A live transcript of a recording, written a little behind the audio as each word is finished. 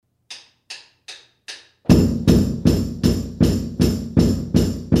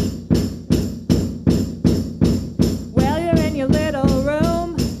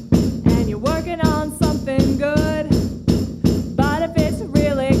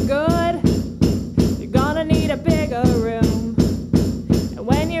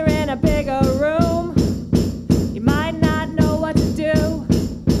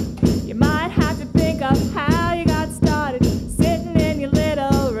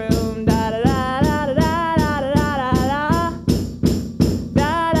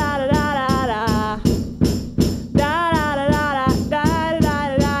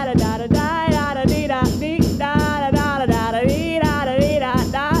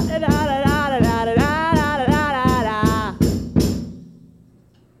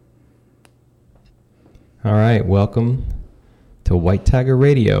right, welcome to White Tiger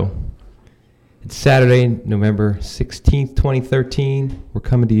Radio. It's Saturday, November 16th, 2013. We're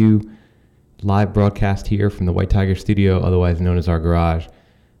coming to you live broadcast here from the White Tiger Studio, otherwise known as our garage.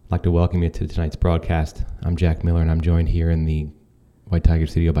 I'd like to welcome you to tonight's broadcast. I'm Jack Miller, and I'm joined here in the White Tiger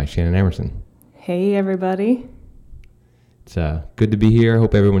Studio by Shannon Emerson. Hey, everybody. It's good to be here.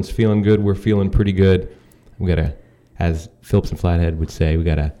 Hope everyone's feeling good. We're feeling pretty good. We got as Phillips and Flathead would say, we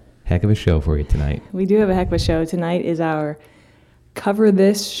got a heck of a show for you tonight. We do have a heck of a show. Tonight is our Cover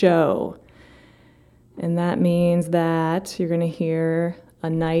This show. And that means that you're going to hear a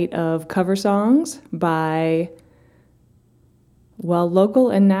night of cover songs by, well, local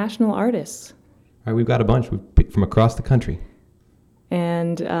and national artists. All right, we've got a bunch. We've picked from across the country.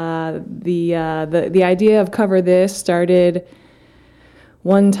 And the idea of Cover This started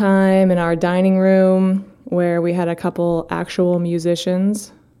one time in our dining room where we had a couple actual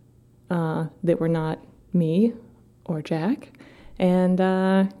musicians that were not me or Jack, and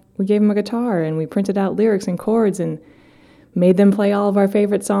we gave them a guitar and we printed out lyrics and chords and made them play all of our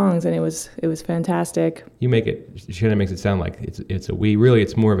favorite songs, and it was fantastic. Shannon makes it sound like it's a we. Really,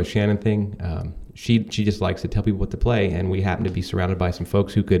 it's more of a Shannon thing. She just likes to tell people what to play, and we happen to be surrounded by some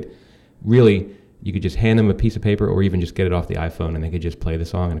folks who could really, you could just hand them a piece of paper or even just get it off the iPhone and they could just play the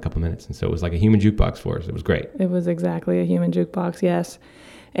song in a couple minutes. And so it was like a human jukebox for us. It was great. It was exactly a human jukebox, yes.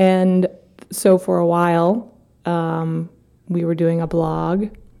 And so for a while, we were doing a blog,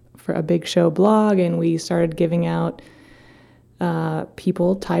 for a Big Show blog, and we started giving out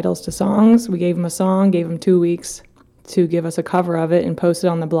people titles to songs. We gave them a song, gave them 2 weeks to give us a cover of it and post it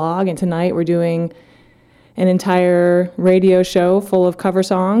on the blog. And tonight we're doing an entire radio show full of cover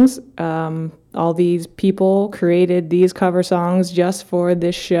songs. All these people created these cover songs just for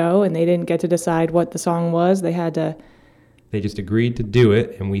this show, and they didn't get to decide what the song was. They just agreed to do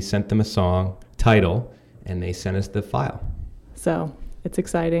it, and we sent them a song title, and they sent us the file. So it's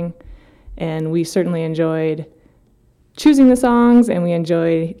exciting, and we certainly enjoyed choosing the songs, and we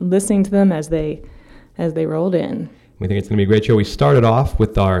enjoyed listening to them as they rolled in. We think it's going to be a great show. We started off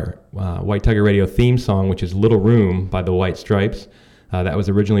with our White Tiger Radio theme song, which is Little Room by the White Stripes. That was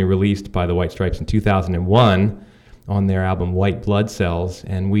originally released by the White Stripes in 2001 on their album White Blood Cells,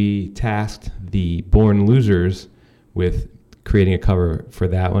 and we tasked the Born Losers with creating a cover for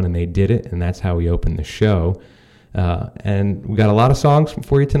that one, and they did it, and that's how we opened the show. And we got a lot of songs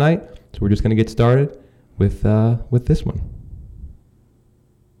for you tonight, so we're just going to get started with this one.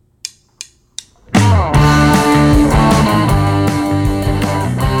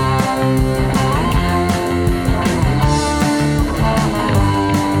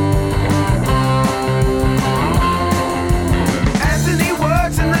 Anthony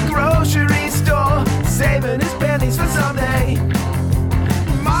works in the grocery store, saving his pennies for someday.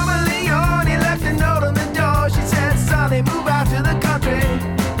 Mama Leone left a note on the door. She said, "Sonny, move out to the country.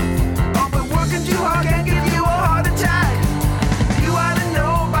 Oh, but working too hard can give you a heart attack.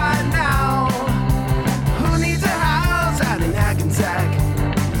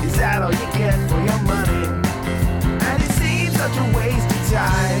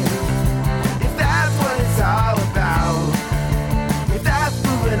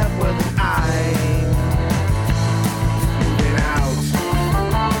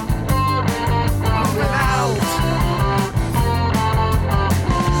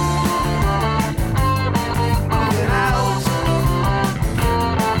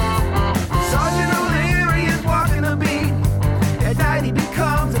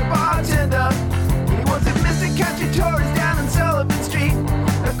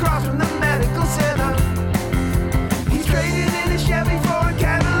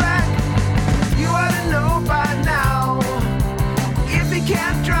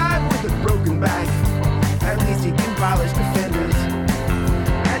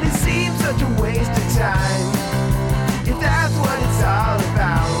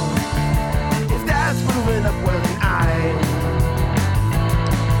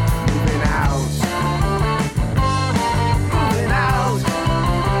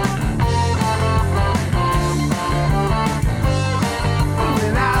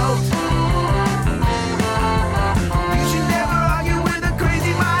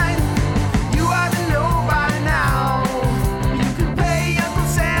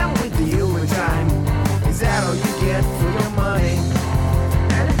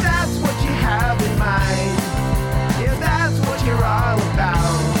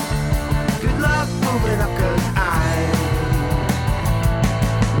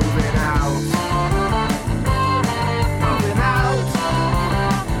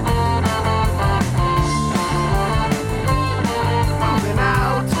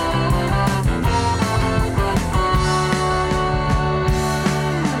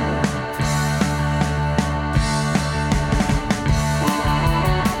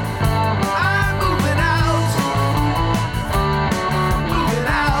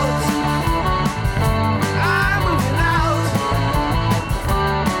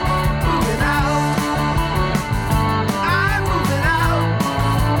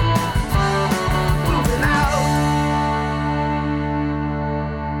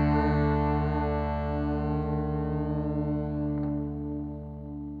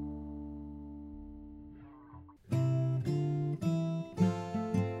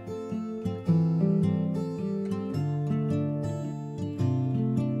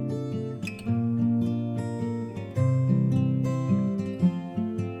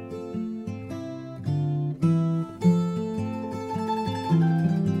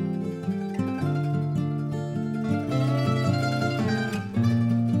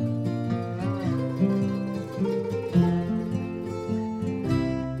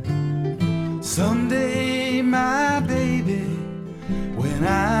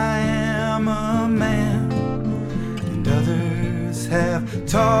 a man, and others have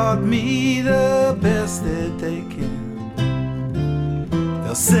taught me the best that they can.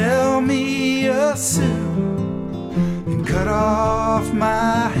 They'll sell me a suit and cut off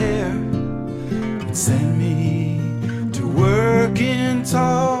my hair and send me to work in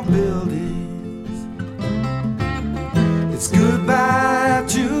tall buildings. It's goodbye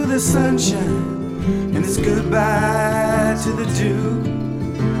to the sunshine, and it's goodbye to the dew.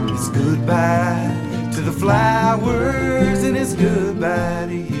 It's goodbye to the flowers, and it's goodbye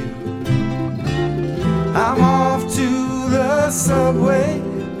to you. I'm off to the subway,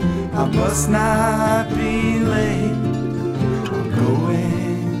 I must not be late. I'm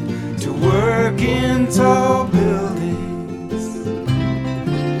going to work in tall buildings.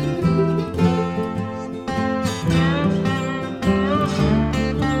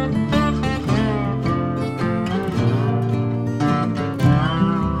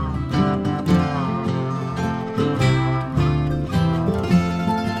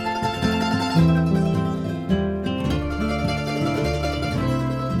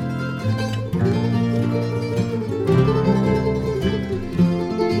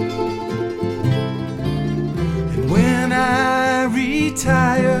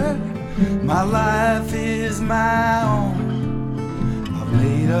 Retire, my life is my own. I've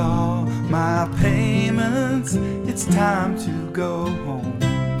made all my payments, it's time to go home.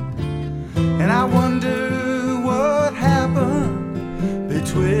 And I wonder what happened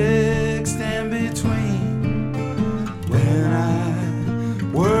betwixt and between when I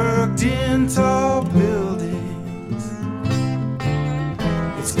worked in tall buildings.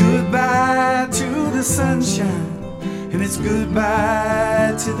 It's goodbye to the sunshine, and it's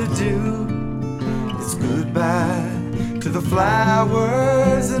goodbye to the dew. It's goodbye to the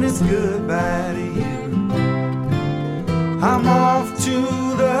flowers, and it's goodbye to you. I'm off to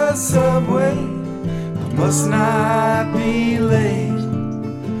the subway, I must not be late.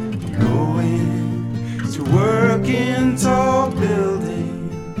 I'm going to work in tall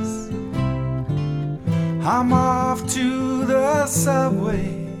buildings. I'm off to the subway,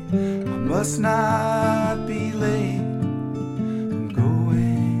 I must not be late.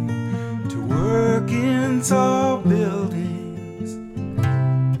 Work in tall buildings.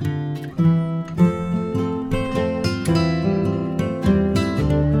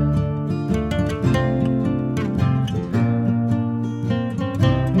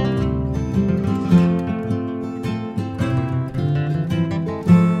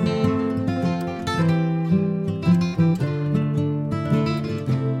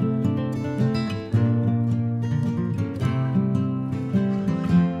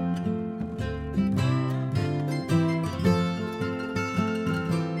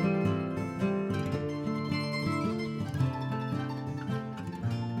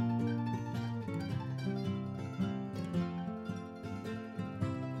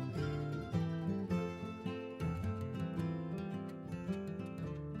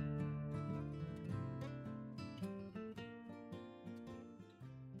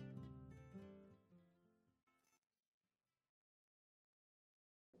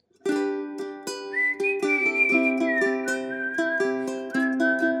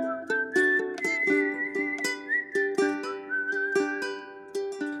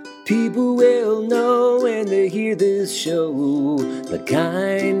 People will know when they hear this show the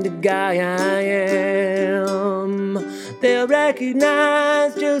kind of guy I am. They'll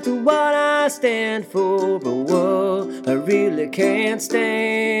recognize just what I stand for, but what I really can't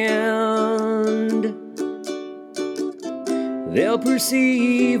stand. They'll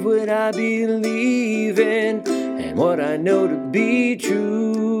perceive what I believe in and what I know to be true.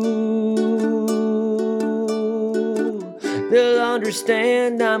 They'll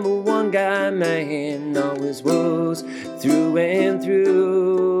understand I'm a one-guy man, always was through and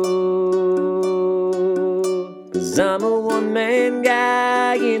through. 'Cause I'm a one-man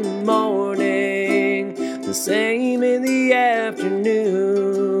guy in the morning, the same in the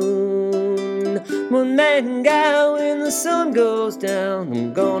afternoon. One-man guy when the sun goes down,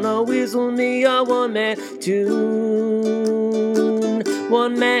 I'm gonna whistle me a one-man tune.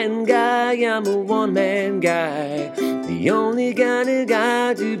 One-man guy, I'm a one-man guy, the only kind of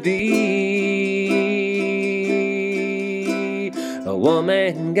guy to be. A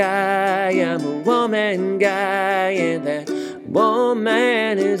one-man guy, I'm a one-man guy, and that one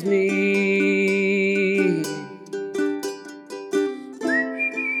man is me.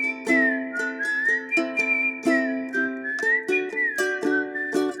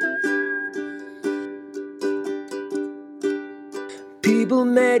 People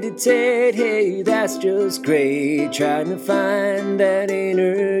meditate, hey, that's just great, trying to find that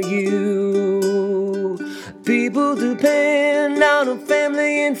inner you. People depend on a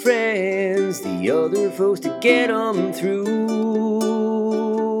family and friends, the other folks to get them through.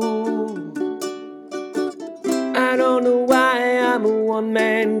 I don't know why I'm a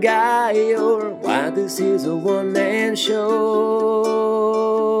one-man guy or why this is a one-man show.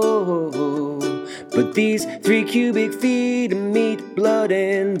 But these 3 cubic feet of meat, blood,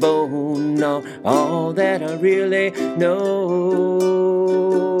 and bone are all that I really know.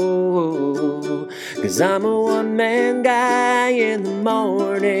 'Cause I'm a one-man guy in the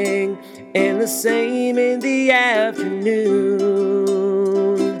morning and the same in the afternoon.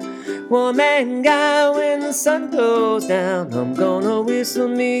 One-man guy when the sun goes down, I'm gonna whistle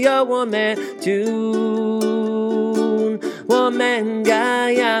me a one-man tune. One-man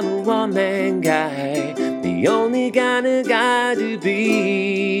guy, I'm a one-man guy, the only kind of guy to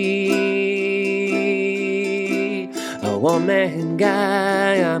be. A one-man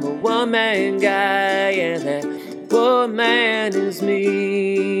guy, I'm a one-man guy, and that one man is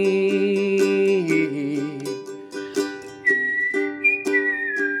me.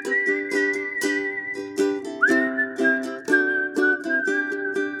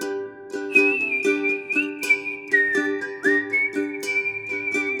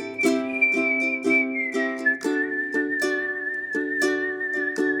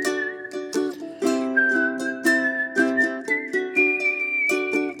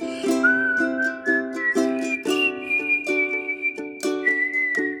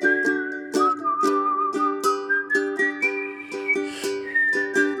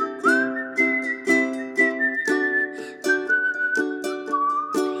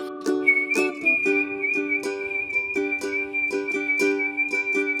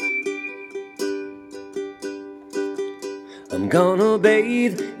 I'm gonna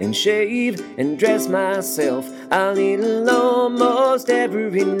bathe and shave and dress myself. I'll eat almost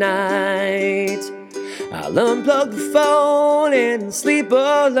every night. I'll unplug the phone and sleep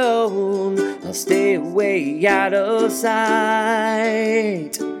alone. I'll stay way out of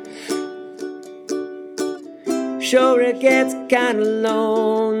sight. Sure, it gets kinda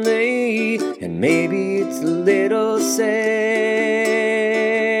lonely, and maybe it's a little sad,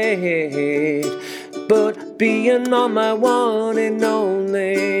 but being on my one and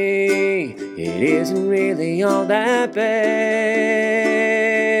only, it isn't really all that bad.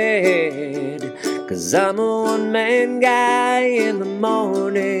 'Cause I'm a one-man guy in the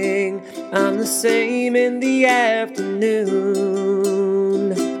morning, I'm the same in the afternoon.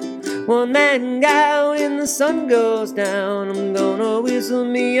 One-man guy when the sun goes down, I'm gonna whistle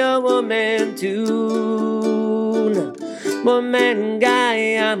me a one-man tune. One-man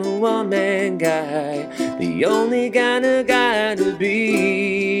guy, I'm a one-man guy, the only kind of guy to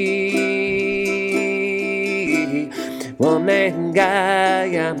be. One-man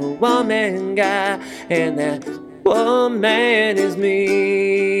guy, I'm a one-man guy, and that one man is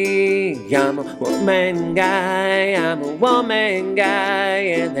me. I'm a one-man guy, I'm a one-man guy,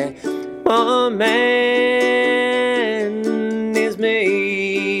 and that one man is me.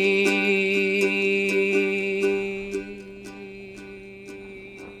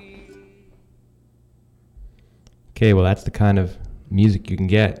 Okay, well, that's the kind of music you can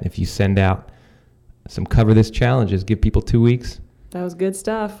get if you send out some Cover This challenges. Give people 2 weeks. That was good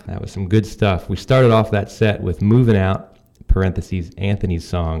stuff. That was some good stuff. We started off that set with Moving Out, parentheses, Anthony's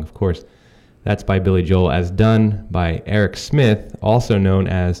song. Of course, that's by Billy Joel, as done by Eric Smith, also known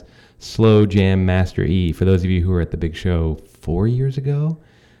as Slow Jam Master E. For those of you who were at the big show 4 years ago,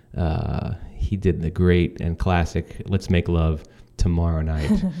 he did the great and classic Let's Make Love Tomorrow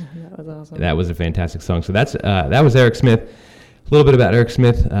Night. That was awesome. That was a fantastic song. So that was Eric Smith. A little bit about Eric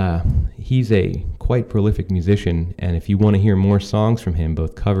Smith. He's a quite prolific musician, and if you want to hear more songs from him,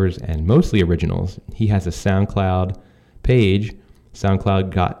 both covers and mostly originals, he has a SoundCloud page,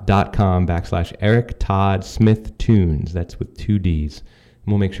 soundcloud.com/Eric Todd Smith Tunes. That's with 2 Ds.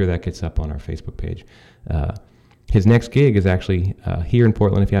 And we'll make sure that gets up on our Facebook page. His next gig is actually here in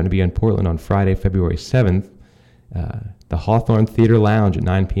Portland. If you happen to be in Portland on Friday, February 7th, the Hawthorne Theater Lounge at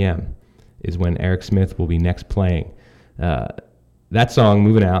 9 p.m. is when Eric Smith will be next playing. That song,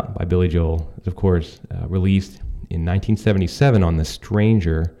 Moving Out, by Billy Joel, is, of course, released in 1977 on The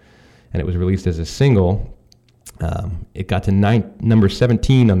Stranger, and it was released as a single. It got to number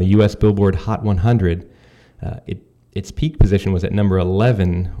 17 on the U.S. Billboard Hot 100. Its peak position was at number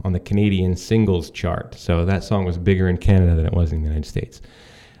 11 on the Canadian singles chart, so that song was bigger in Canada than it was in the United States.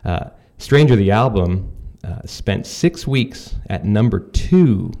 Stranger, the album, spent 6 weeks at number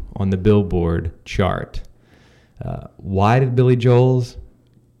 2 on the Billboard chart. Why did Billy Joel's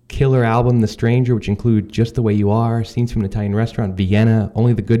killer album, The Stranger, which include Just the Way You Are, Scenes from an Italian Restaurant, Vienna,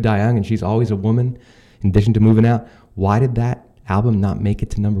 Only the Good Die Young, and She's Always a Woman, in addition to Moving Out. Why did that album not make it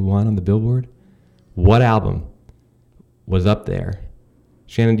to number 1 on the Billboard? What album was up there?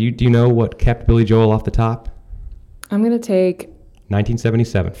 Shannon, do you know what kept Billy Joel off the top? I'm going to take...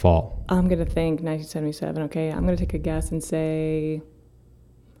 1977, fall. I'm going to think 1977, okay? I'm going to take a guess and say,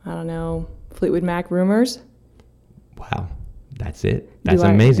 I don't know, Fleetwood Mac, Rumors? Wow, that's it. That's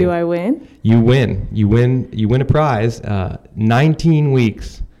amazing. Do I win? You win. You win a prize. 19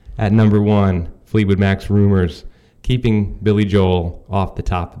 weeks at number 1, Fleetwood Mac's Rumors, keeping Billy Joel off the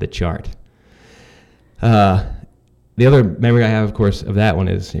top of the chart. The other memory I have, of course, of that one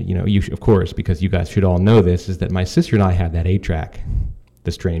is, of course, because you guys should all know this, is that my sister and I had that 8-track,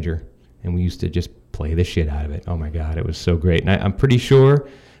 The Stranger, and we used to just play the shit out of it. Oh my God, it was so great. And I'm pretty sure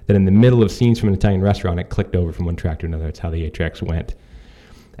that in the middle of Scenes from an Italian Restaurant, it clicked over from one track to another. That's how the 8-tracks went.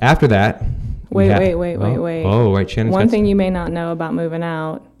 After that... Wait. Oh, right, Shannon's One thing you may not know about Moving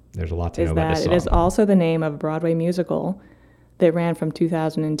Out there's a lot to is know about this that song. it is also the name of a Broadway musical that ran from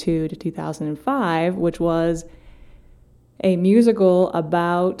 2002 to 2005, which was a musical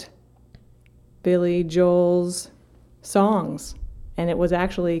about Billy Joel's songs. And it was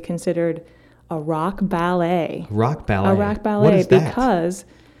actually considered a rock ballet. Rock ballet? A rock ballet. What is that? Because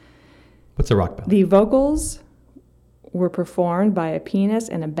what's a rock ballet? the vocals were performed by a pianist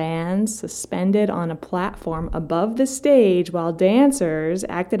and a band suspended on a platform above the stage while dancers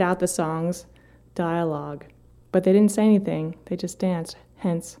acted out the song's dialogue. But they didn't say anything. They just danced.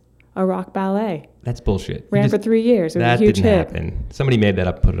 Hence, a rock ballet. That's bullshit. Ran for 3 years. It was a huge hit. That didn't happen. Somebody made that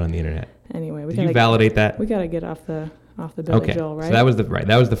up and put it on the internet. Anyway, Did you validate that? We got to get off the Billy Joel, right? So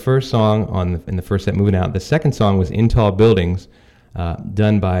that was the first song in the first set, Moving Out. The second song was In Tall Buildings,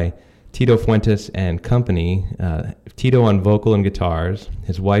 done by Tito Fuentes and company. Tito on vocal and guitars,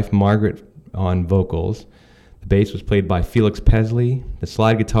 his wife Margaret on vocals. The bass was played by Felix Pesley, the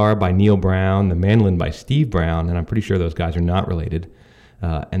slide guitar by Neil Brown, the mandolin by Steve Brown, and I'm pretty sure those guys are not related,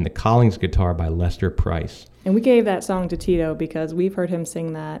 and the Collings guitar by Lester Price. And we gave that song to Tito because we've heard him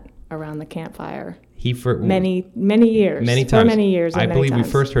sing that around the campfire. Many years. Many times. For many years. I believe times.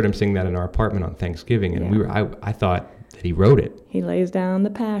 we first heard him sing that in our apartment on Thanksgiving, and I thought that he wrote it. He lays down the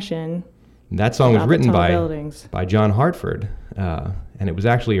passion. And that song was written by John Hartford, and it was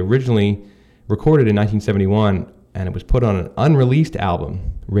actually originally recorded in 1971, and it was put on an unreleased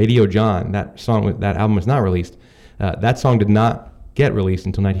album, Radio John. That album was not released. That song did not get released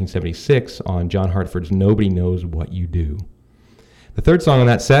until 1976 on John Hartford's Nobody Knows What You Do. The third song on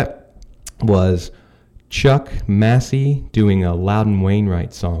that set was Chuck Massey doing a Loudon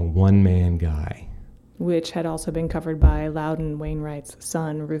Wainwright song, One Man Guy. Which had also been covered by Loudon Wainwright's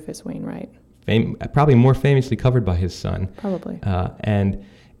son, Rufus Wainwright. Probably more famously covered by his son. Probably. And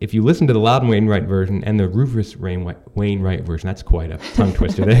if you listen to the Loudon Wainwright version and the Rufus Wainwright version, that's quite a tongue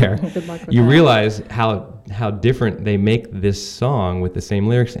twister there. Good luck with you that. realize how different they make this song with the same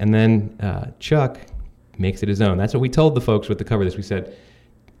lyrics, and then Chuck makes it his own. That's what we told the folks with the cover of this. We said,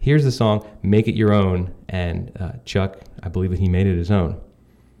 here's the song, make it your own, and Chuck, I believe that he made it his own.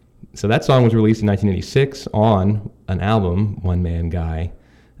 So that song was released in 1986 on an album, One Man Guy,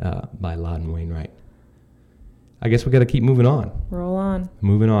 by Loudon Wainwright. I guess we got to keep moving on. Roll on.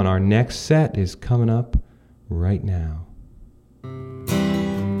 Moving on. Our next set is coming up right now.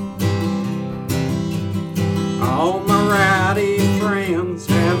 All my rowdy friends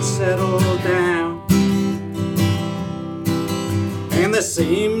have settled down, and they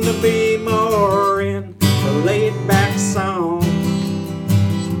seem to be more in the laid-back song.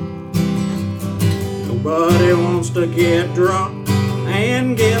 Nobody wants to get drunk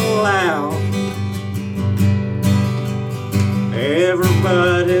and get loud.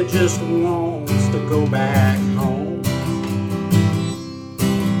 Everybody just wants to go back home.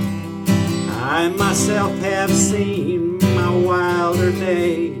 I myself have seen my wilder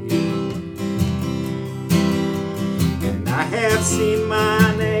days, and I have seen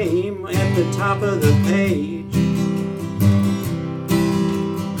my name at the top of the page.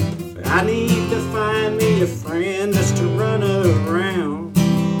 But I need to find me a friend just to run around.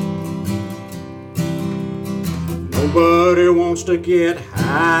 Nobody wants to get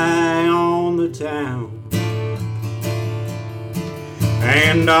high on the town,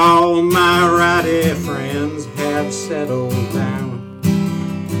 and all my rowdy friends have settled down.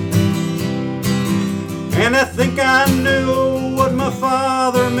 And I think I knew what my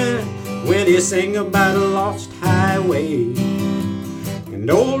father meant when he sang about a lost highway. And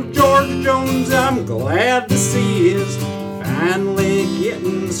old George Jones, I'm glad to see, is finally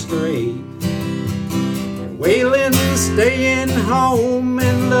getting straight. Waylon staying home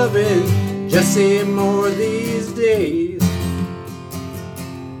and loving Jesse more these days.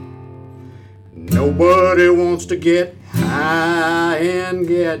 Nobody wants to get high and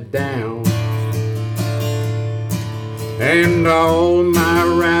get down. And all my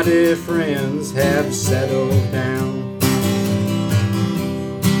rowdy friends have settled down.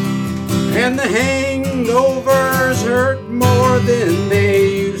 And the hangovers hurt more than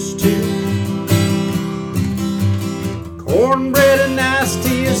they used to. Cornbread and iced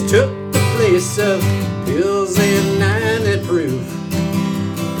tea has took the place of pills and 90 proof.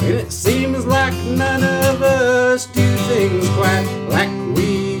 And it seems like none of us do things quite like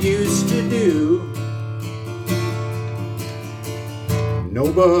we used to do.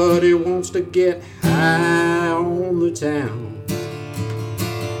 Nobody wants to get high on the town.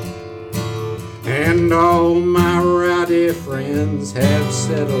 And all my rowdy friends have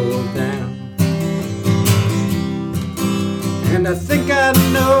settled down. And I think I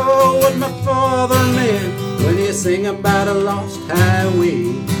know what my father meant when he sang about a lost highway.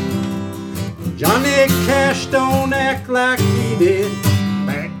 Johnny Cash don't act like he did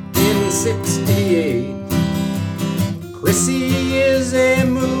back in '68. Chrissy is a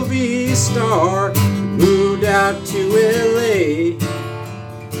movie star, moved out to LA.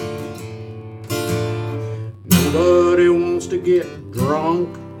 Nobody wants to get drunk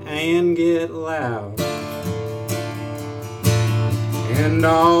and get loud. And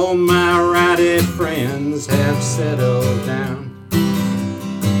all my rowdy friends have settled down.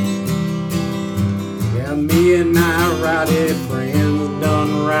 Yeah, me and my rowdy friends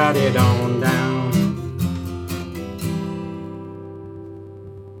done rowdied on down.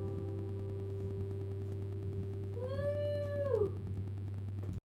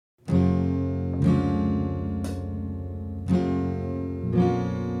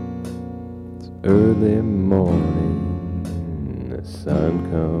 Early morning, the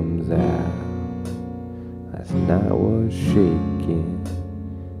sun comes out. Last night was shaking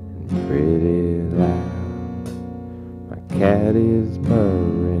and pretty loud. My cat is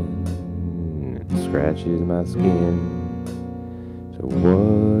purring and scratches my skin. So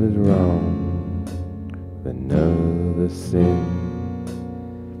what is wrong with another sin?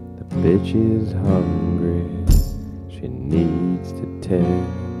 The bitch is hungry, she needs to tell.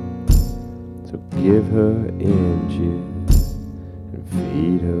 So give her inches and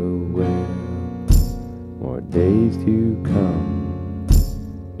feed her well. More days to come,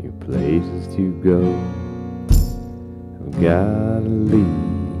 new places to go. I've gotta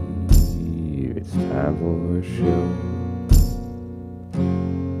leave, it's time for a show.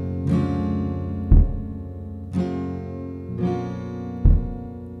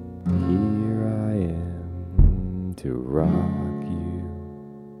 Here I am to rock you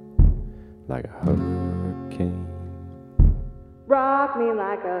like a hurricane. Rock me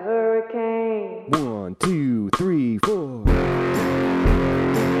like a hurricane. 1, 2, 3, 4.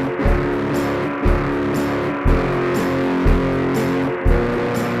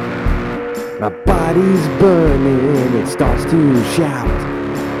 My body's burning, it starts to shout.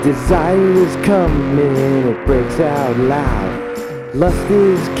 Desire is coming, it breaks out loud. Lust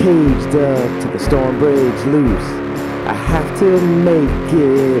is caged up till the storm breaks loose. I have to make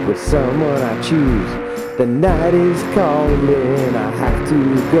it with someone I choose. The night is calling, I have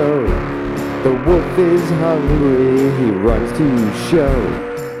to go. The wolf is hungry, he runs to show.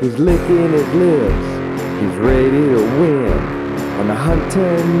 He's licking his lips, he's ready to win. On the hunt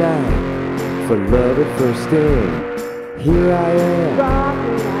tonight, for love at first sting. Here I am. Rock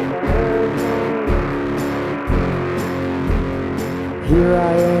me like a hurricane. Here I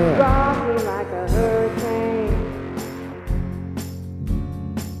am. Rock me like a hurricane.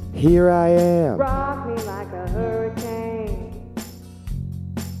 Here I am. Rock me like a hurricane.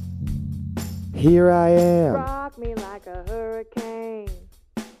 Here I am. Rock me like a hurricane.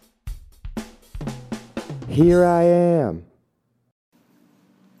 Here I am.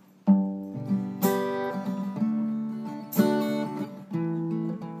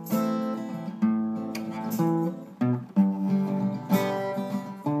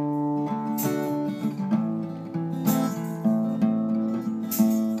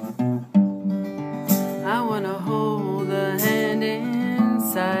 I wanna hold the hand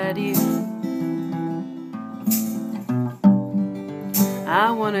inside you.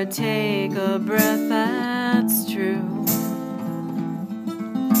 I wanna take a breath that's true.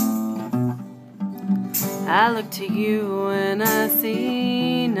 I look to you and I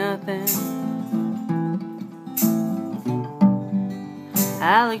see nothing.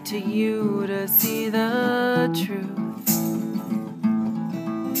 I look to you to see the truth.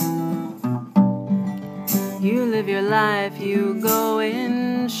 You live your life, you go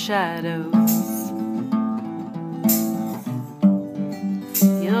in shadows.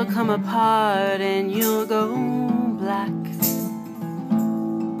 You You'll come apart and you'll go black.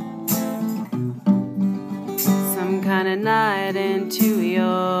 Some kind of night into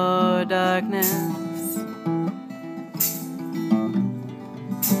your darkness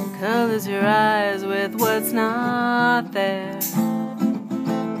colors your eyes with what's not there.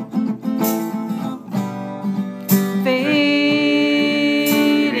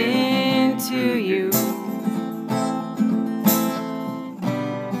 Fade into you.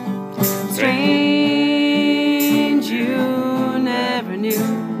 Strange you never knew.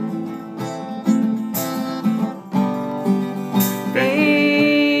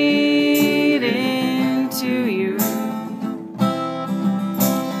 Fade into you.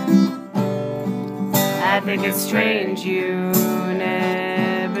 I think it's strange you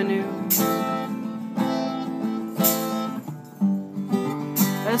never knew.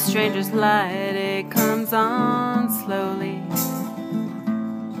 A stranger's light, it comes on slowly.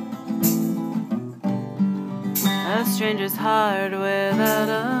 A stranger's heart without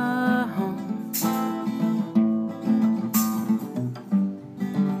a home.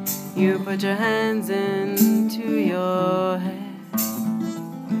 You put your hands into your head,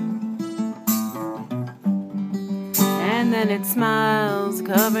 and then it smiles,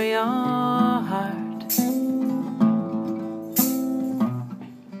 cover your heart.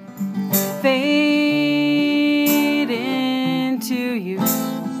 Fade into you.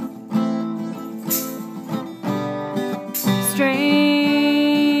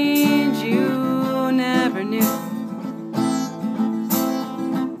 Strange you never knew.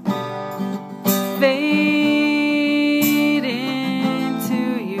 Fade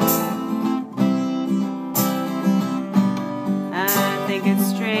into you. I think it's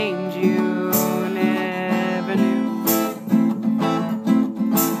strange you never knew.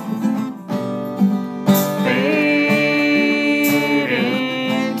 Fade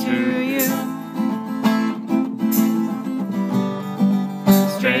into you.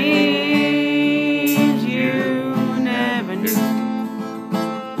 Strange you never knew.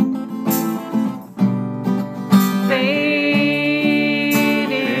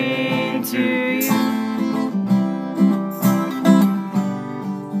 Fade into you.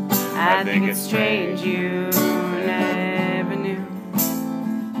 I think it's strange you never knew.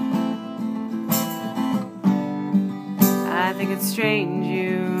 I think it's strange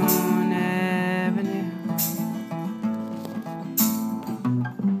you never knew.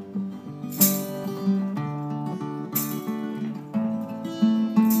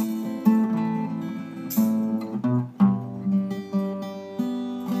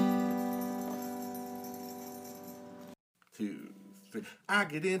 I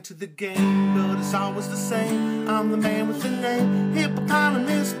get into the game, but it's always the same. I'm the man with the name,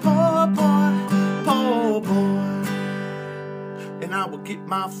 hippopotamus, poor boy, poor boy. And I will get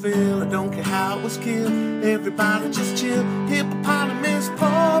my fill, I don't care how it was killed. Everybody just chill, hippopotamus,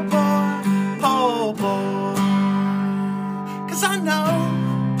 poor boy, poor boy. Cause I know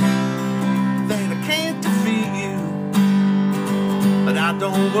that I can't defeat you, but I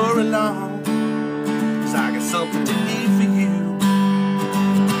don't worry long, cause I got something to eat for you.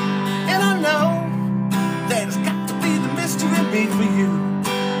 Know that it's got to be the mystery made for you.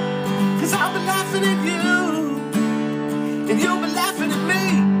 Cause I've been laughing at you, and you've been laughing at me.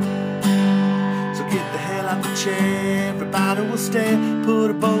 So get the hell out the chair, everybody will stare.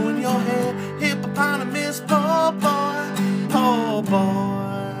 Put a bow in your hair, hippopotamus, poor boy, poor boy.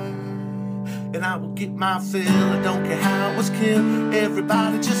 And I will get my fill, I don't care how it was killed.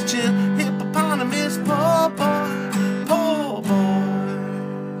 Everybody just chill, hippopotamus, poor boy, poor boy.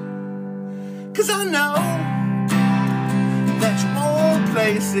 Cause I know that you won't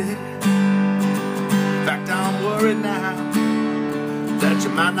place it. In fact, I'm worried now that you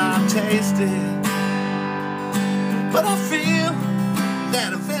might not taste it. But I feel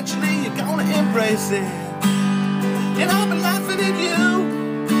that eventually you're gonna embrace it. And I've been laughing at you,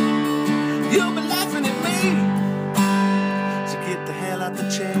 you've been laughing at me. So get the hell out the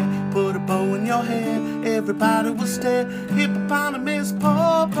chair, put a bow in your hair. Everybody will stare, hippopotamus,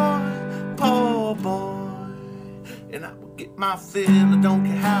 poor boy, poor boy. And I will get my fill, I don't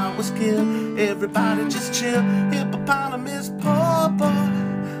care how I was killed. Everybody just chill, hippopotamus, poor boy,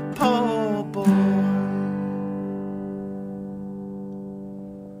 poor boy.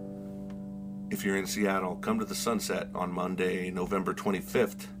 If you're in Seattle, come to the Sunset on Monday, November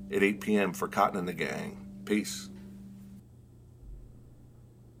 25th at 8 p.m. for Cotton and the Gang. Peace.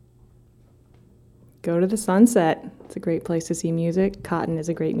 Go to the Sunset. It's a great place to see music. Cotton is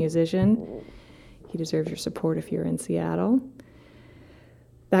a great musician. He deserves your support if you're in Seattle.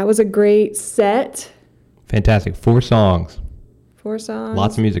 That was a great set. Fantastic. 4 songs. 4 songs.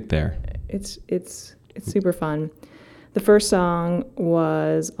 Lots of music there. It's super fun. The first song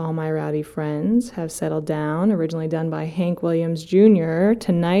was All My Rowdy Friends Have Settled Down, originally done by Hank Williams Jr.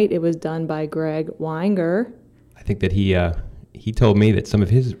 Tonight it was done by Greg Weinger. I think that he told me that some of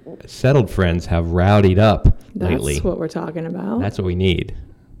his settled friends have rowdied up lately. That's what we're talking about. That's what we need.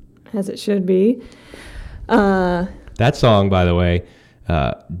 As it should be. That song, by the way,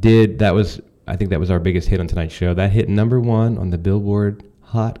 I think that was our biggest hit on tonight's show. That hit number 1 on the Billboard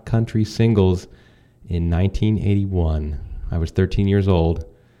Hot Country Singles in 1981. I was 13 years old.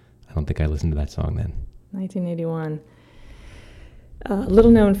 I don't think I listened to that song then. 1981.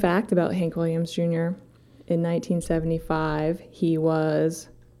 Little known fact about Hank Williams Jr. In 1975, he was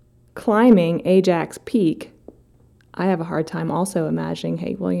climbing Ajax Peak. I have a hard time also imagining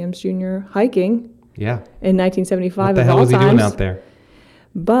Hank Williams Jr. hiking. Yeah. In 1975, what the hell was he doing out there?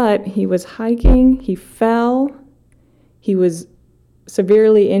 But he was hiking. He fell. He was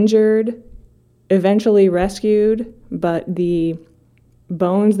severely injured. Eventually rescued, but the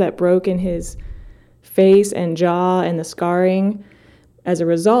bones that broke in his face and jaw and the scarring as a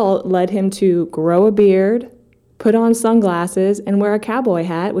result led him to grow a beard, put on sunglasses, and wear a cowboy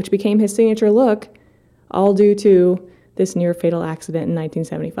hat, which became his signature look, all due to this near-fatal accident in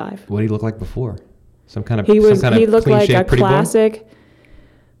 1975. What did he look like before? He looked like a classic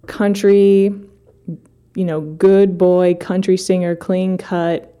country, good boy country singer,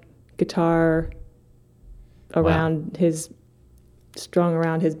 clean-cut guitar strung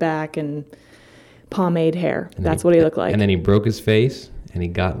around his back and pomade hair. That's what he looked like. And then he broke his face and he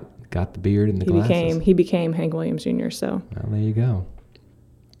got the beard and the glasses. He became Hank Williams Jr. So well, there you go.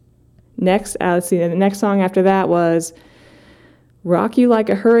 Next, let's see. The next song after that was "Rock You Like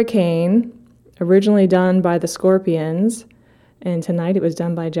a Hurricane," originally done by the Scorpions, and tonight it was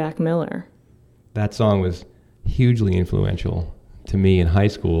done by Jack Miller. That song was hugely influential to me in high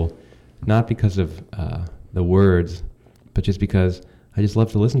school, not because of the words, but just because I just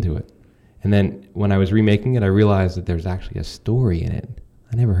loved to listen to it. And then when I was remaking it, I realized that there's actually a story in it.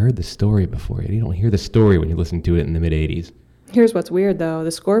 I never heard the story before. You don't hear the story when you listen to it in the mid-'80s. Here's what's weird, though.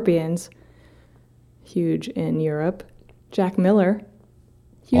 The Scorpions, huge in Europe. Jack Miller,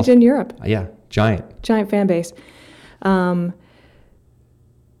 huge also, in Europe. Yeah, giant. Giant fan base. I'm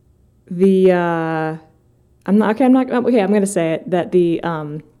going to say it, that the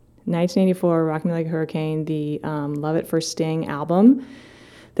 1984 Rock Me Like a Hurricane, the Love It for Sting album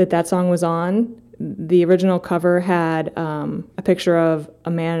that song was on, the original cover had a picture of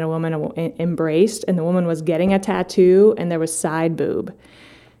a man and a woman embraced, and the woman was getting a tattoo, and there was side boob.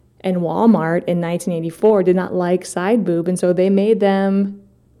 And Walmart in 1984 did not like side boob, and so they made them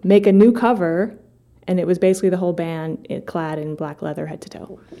make a new cover, and it was basically the whole band clad in black leather head to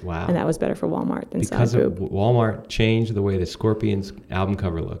toe. Wow. And that was better for Walmart than because side boob. Walmart changed the way the Scorpions album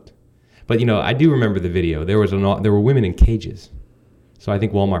cover looked. But I do remember the video. There were women in cages. So I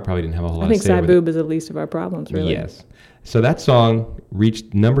think Walmart probably didn't have a whole lot to say. I think side boob is the least of our problems, really. Yes. So that song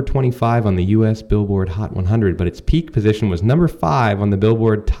reached number 25 on the U.S. Billboard Hot 100, but its peak position was number 5 on the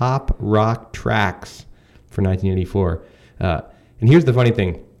Billboard Top Rock Tracks for 1984. And here's the funny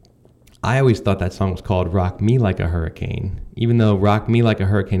thing. I always thought that song was called Rock Me Like a Hurricane, even though Rock Me Like a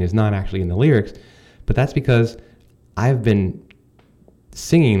Hurricane is not actually in the lyrics. But that's because I've been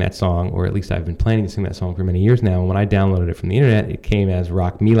singing that song, or at least I've been planning to sing that song for many years now. And when I downloaded it from the internet, it came as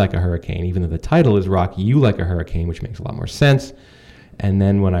Rock Me Like a Hurricane, even though the title is Rock You Like a Hurricane, which makes a lot more sense. And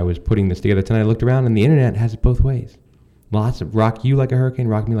then when I was putting this together tonight, I looked around and the internet has it both ways. Lots of Rock You Like a Hurricane,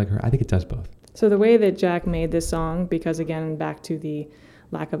 Rock Me Like a Hurricane. I think it does both. So the way that Jack made this song, because again, back to the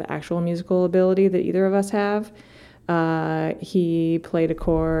lack of actual musical ability that either of us have, he played a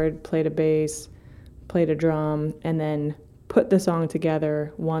chord, played a bass, played a drum, and then put the song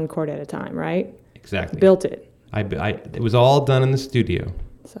together one chord at a time, right? Exactly. Built it. It was all done in the studio.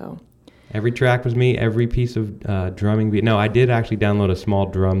 So every track was me, every piece of drumming. No, I did actually download a small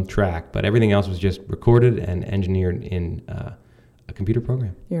drum track, but everything else was just recorded and engineered in a computer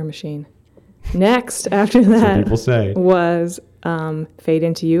program. You're a machine. Next, after that, people say, was Fade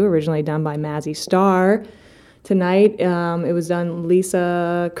Into You, originally done by Mazzy Star. Tonight, it was done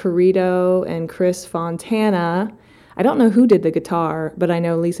Lisa Corrido and Chris Fontana. I don't know who did the guitar, but I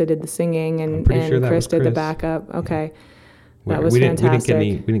know Lisa did the singing and sure Chris did the backup. Okay. That was fantastic.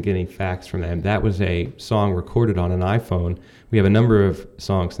 We didn't get any facts from them. That was a song recorded on an iPhone. We have a number of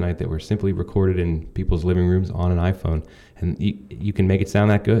songs tonight that were simply recorded in people's living rooms on an iPhone, and you can make it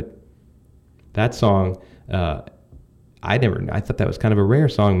sound that good. That song, I thought that was kind of a rare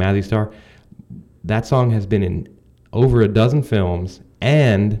song, Mazzy Star. That song has been in over a dozen films,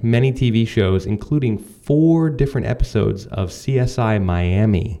 and many TV shows, including 4 different episodes of CSI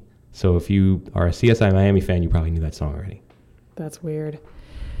Miami. So if you are a CSI Miami fan, you probably knew that song already. That's weird.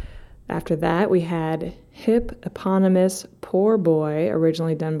 After that, we had Hip Eponymous Poor Boy,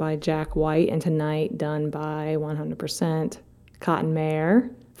 originally done by Jack White, and tonight done by 100% Cotton Mayer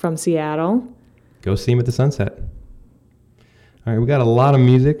from Seattle. Go see him at the Sunset. All right, we got a lot of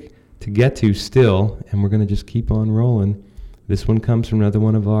music to get to still, and we're going to just keep on rolling. This one comes from another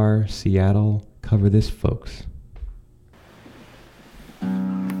one of our Seattle Cover This folks.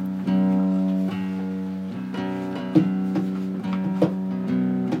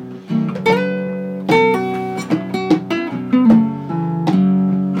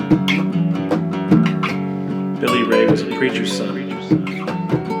 Billy Ray was a preacher's son.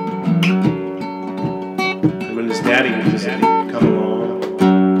 And when his daddy would visit, he'd come along.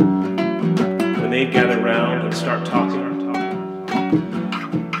 When they'd gather around and start talking,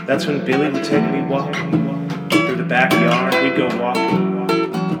 that's when Billy would take me walking through the backyard. We'd go walking,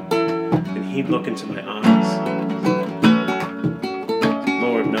 and he'd look into my eyes.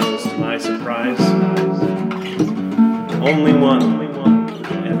 Lord knows, to my surprise, only one who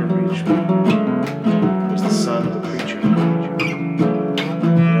could ever reach me was the son of a preacher.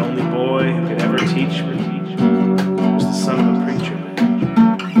 The only boy who could ever teach me was the son of a preacher man.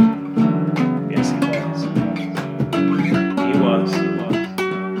 Yes, he was. He was.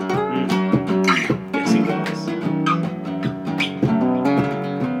 Yes, he was.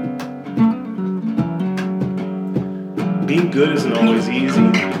 Being good isn't always easy.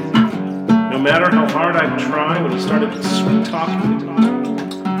 No matter how hard I try, when he started sweet talking,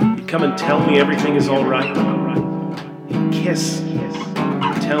 he'd come and tell me everything is all right. He'd kiss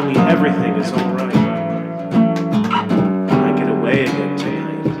and tell me everything is all right. I get away again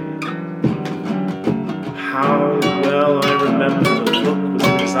tonight. How well I remember the look was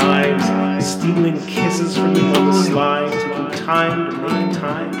in his eyes, stealing kisses from me on the slide, taking time to make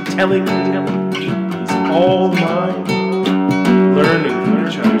time, telling me he's all mine, learning from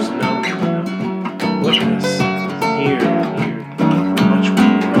each other's notes. Look at us, here, how much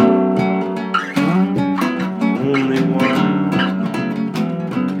we've grown. Only one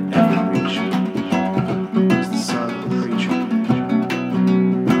could ever reach me was the son of a preacher man.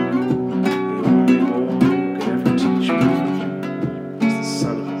 The only boy who could ever teach me was the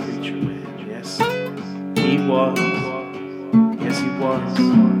son of a preacher man. Yes, he was. Yes, he was.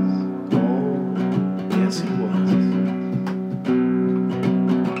 Oh, yes, he was.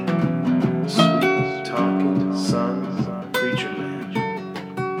 Son of a preacher man,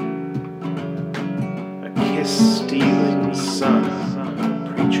 a kiss-stealing son of a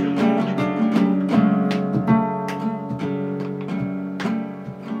preacher man.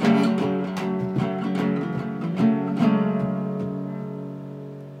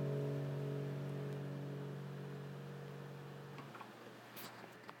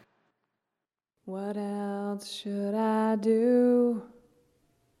 What else should I do?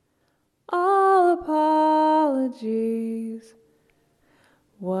 All apologies.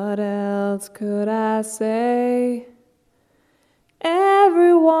 What else could I say?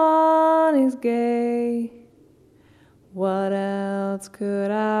 Everyone is gay. What else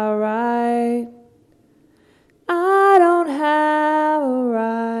could I write? I don't have a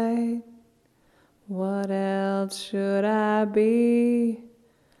right. What else should I be?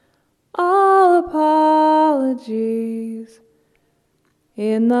 All apologies.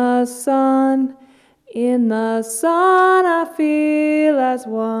 In the sun, I feel as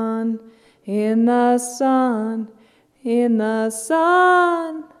one. In the sun,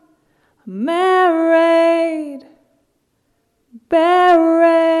 married,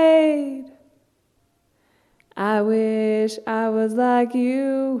 buried. I wish I was like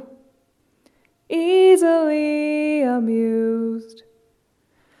you, easily amused.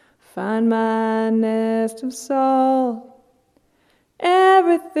 Find my nest of salt.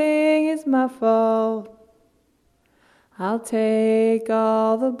 Everything is my fault. I'll take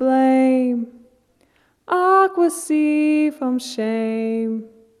all the blame. Aqua sea from shame.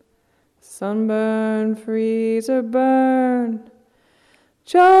 Sunburn, freeze or burn.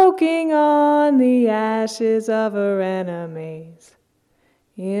 Choking on the ashes of her enemies.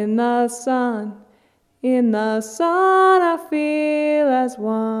 In the sun, I feel as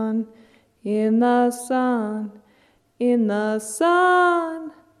one. In the sun,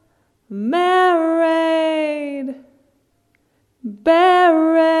 married,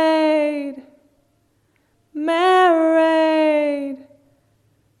 buried, married,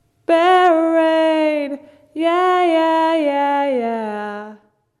 buried, yeah, yeah, yeah, yeah.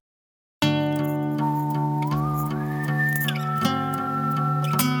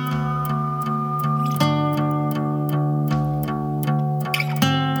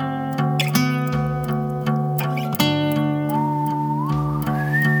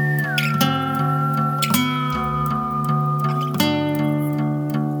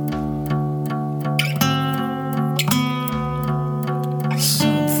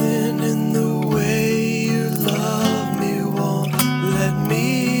 Something in the way you love me won't let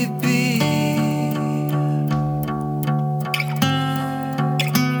me be.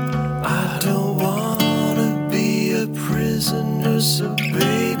 I don't wanna be a prisoner, so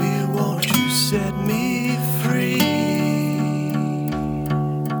baby, won't you set me free?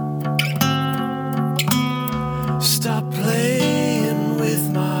 Stop playing with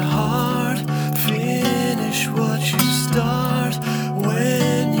my heart, finish what you start.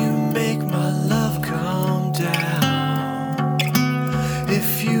 When you make my love calm down,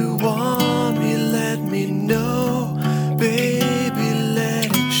 if you want me, let me know, baby, let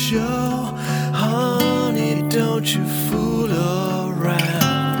it show. Honey, don't you fool around.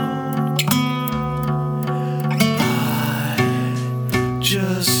 I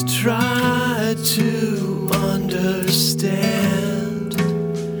just try to understand.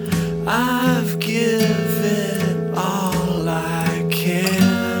 I've given all I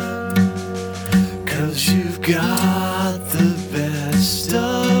can, 'cause you've got the best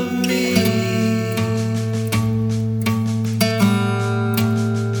of me.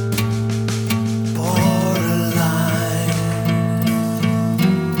 Borderline,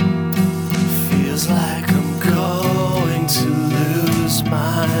 feels like I'm going to lose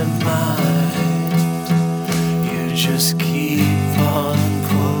my mind. You just keep on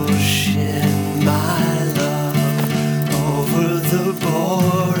pushing my love over the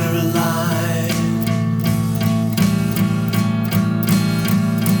borderline.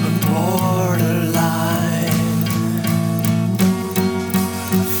 Borderline,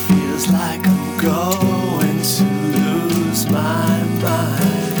 feels like I'm going to lose my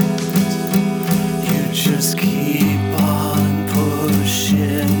mind. You just keep on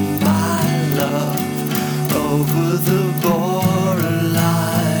pushing my love over the borderline.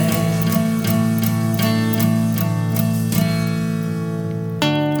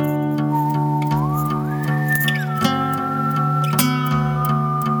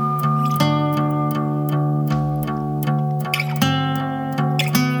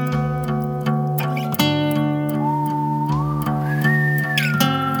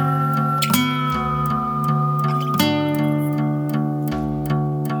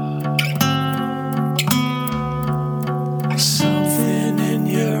 Something in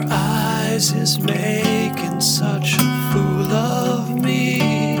your eyes is making such a fool of me.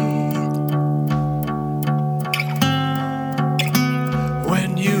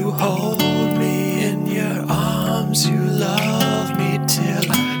 When you hold me in your arms, you love me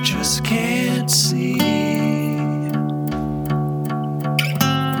till I just can't see.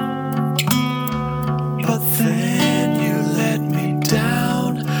 But then you let me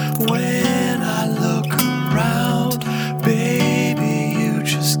down when I look around. Baby, you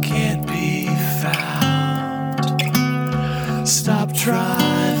just can't be found. Stop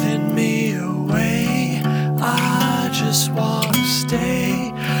driving me away, I just wanna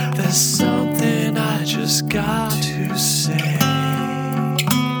stay. There's something I just got to say.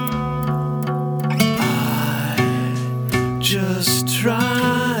 I just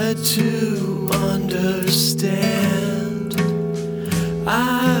try to understand.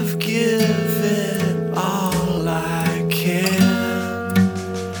 I've given all I can,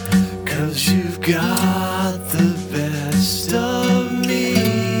 'cause you've got the best of me.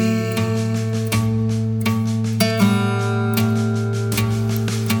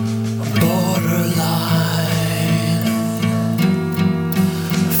 Borderline,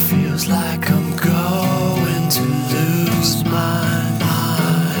 feels like I'm going to lose my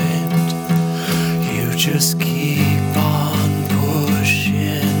mind. You just keep on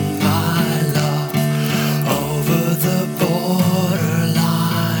pushing my love over the borderline.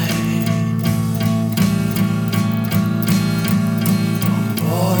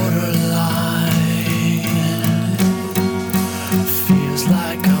 Borderline, feels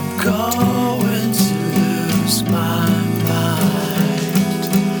like I'm going to lose my mind.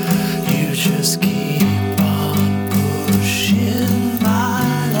 You just keep on pushing my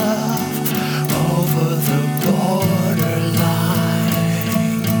love over the borderline.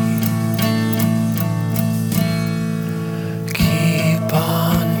 Keep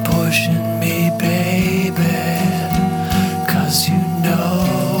on pushing me, baby, 'cause you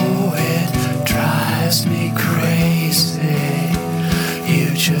know it drives me crazy. You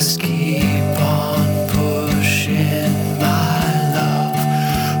just keep on pushing my love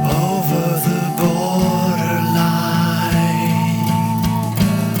over the borderline.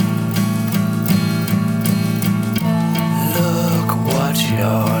 Look what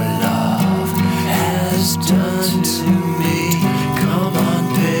your love has done to me. Come on,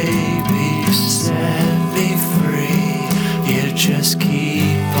 baby, set me free. You just keep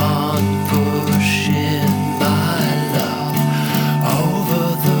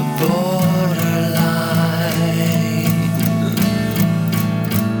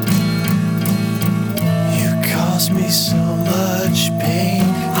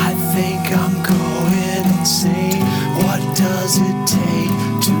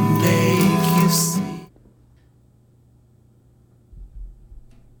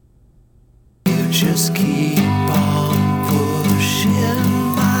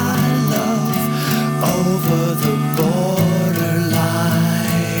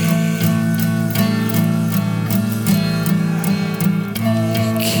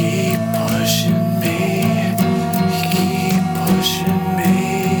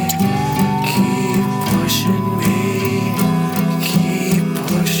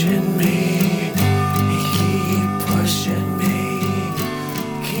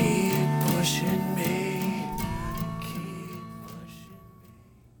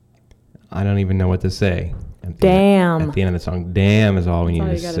I don't even know what to say. Damn. At the end of the song, damn is all we That's all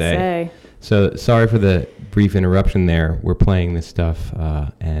need you to gotta say. say. So sorry for the brief interruption there. We're playing this stuff,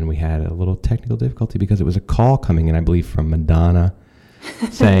 and we had a little technical difficulty because it was a call coming in, I believe, from Madonna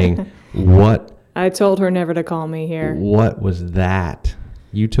saying, "What? I told her never to call me here. What was that?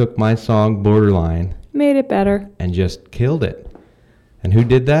 You took my song Borderline Made it better. and just killed it." And who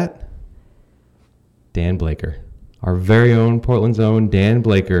did that? Dan Blaker. Our very own Portland's own Dan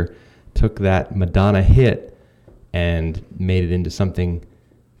Blaker took that Madonna hit and made it into something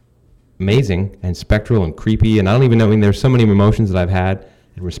amazing and spectral and creepy. And I don't even know, I mean, there's so many emotions that I've had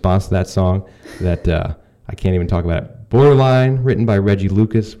in response to that song that I can't even talk about it. Borderline, written by Reggie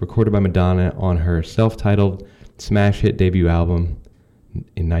Lucas, recorded by Madonna on her self-titled smash hit debut album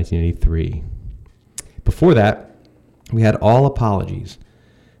in 1983. Before that, we had All Apologies,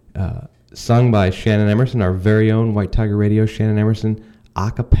 sung by Shannon Emerson, our very own White Tiger Radio Shannon Emerson, a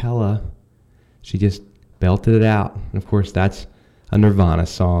cappella. She just belted it out. And of course, that's a Nirvana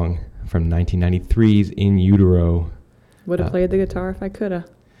song from 1993's In Utero. Would have played the guitar if I coulda.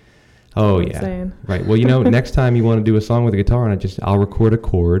 Oh, That's what I'm yeah. saying. Right. Well, you know, next time you want to do a song with a guitar on it, I'll record a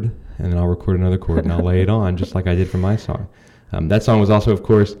chord, and then I'll record another chord, and I'll lay it on, just like I did for my song. That song was also, of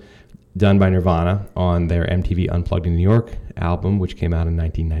course, done by Nirvana on their MTV Unplugged in New York album, which came out in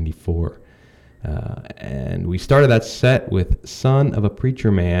 1994. And we started that set with Son of a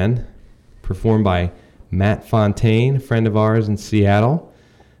Preacher Man, performed by Matt Fontaine, a friend of ours in Seattle.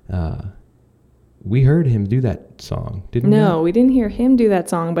 We heard him do that song, didn't we? No, we didn't hear him do that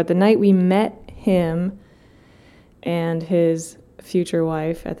song, but the night we met him and his future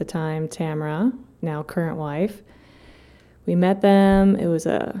wife at the time, Tamara, now current wife, we met them. It was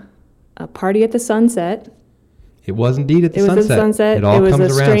a party at the Sunset. It was indeed at the It was Sunset. at the Sunset. It all was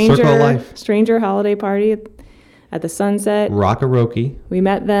comes a around. Circle of life. stranger holiday party at the Sunset. Rockaroke. We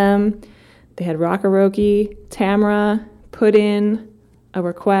met them. They had Rockaroke. Tamara put in a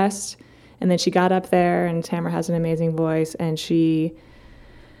request, and then she got up there, and Tamara has an amazing voice, and she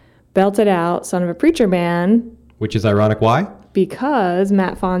belted out Son of a Preacher Man. Which is ironic. Why? Because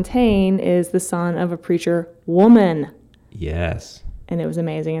Matt Fontaine is the son of a preacher woman. Yes. And it was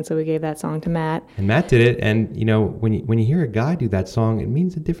amazing, and so we gave that song to Matt. And Matt did it, and you know, when you hear a guy do that song, it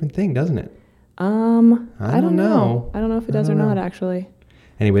means a different thing, doesn't it? I don't know. I don't know if it does or not, actually.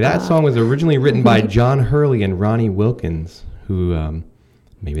 Anyway, that song was originally written by John Hurley and Ronnie Wilkins, who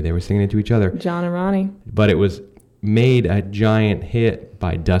maybe they were singing it to each other. John and Ronnie. But it was made a giant hit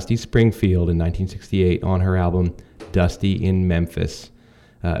by Dusty Springfield in 1968 on her album Dusty in Memphis.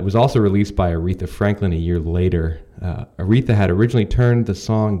 It was also released by Aretha Franklin a year later. Aretha had originally turned the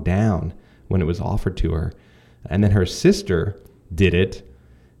song down when it was offered to her. And then her sister did it.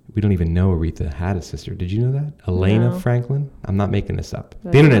 We don't even know Aretha had a sister. Did you know that? Elena No. Franklin? I'm not making this up.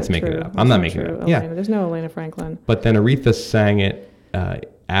 That's the internet's not making true. it up. That's I'm not not making true. it up. Yeah. Elena. There's no Elena Franklin. But then Aretha sang it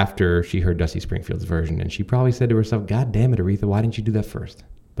after she heard Dusty Springfield's version. And she probably said to herself, God damn it, Aretha, why didn't you do that first?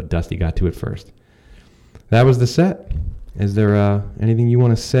 But Dusty got to it first. That was the set. Is there anything you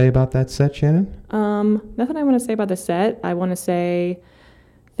want to say about that set, Shannon? Nothing I want to say about the set. I want to say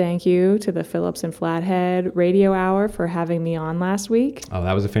thank you to the Phillips and Flathead Radio Hour for having me on last week. Oh,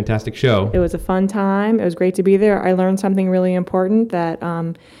 that was a fantastic show. It was a fun time. It was great to be there. I learned something really important, that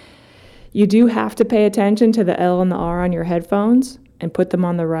you do have to pay attention to the L and the R on your headphones and put them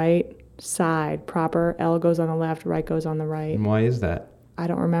on the right side, proper. L goes on the left, right goes on the right. And why is that? I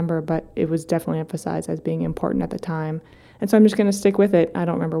don't remember, but it was definitely emphasized as being important at the time. And so I'm just going to stick with it. I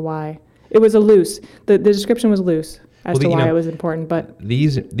don't remember why. It was a loose. The description was loose as to why it was important. But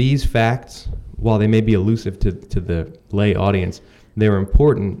these facts, while they may be elusive to the lay audience, they were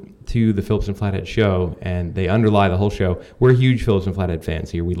important to the Phillips and Flathead show, and they underlie the whole show. We're huge Phillips and Flathead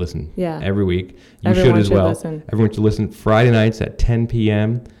fans here. We listen every week. You Everyone should as well. listen. Everyone should listen. Friday nights at 10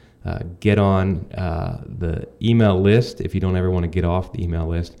 p.m. Get on the email list if you don't ever want to get off the email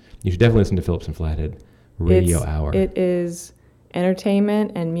list. You should definitely listen to Phillips and Flathead Radio Hour. It is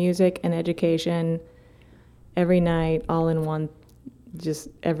entertainment and music and education every night, all in one. Just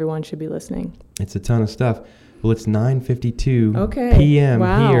everyone should be listening. It's a ton of stuff. Well, it's 9:52 Okay. p.m.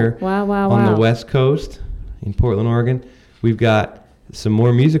 Wow. here Wow. on the West Coast in Portland, Oregon. We've got some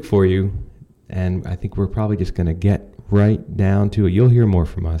more music for you, and I think we're probably just going to get right down to it. You'll hear more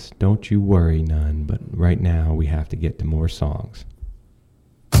from us. Don't you worry none, but right now we have to get to more songs.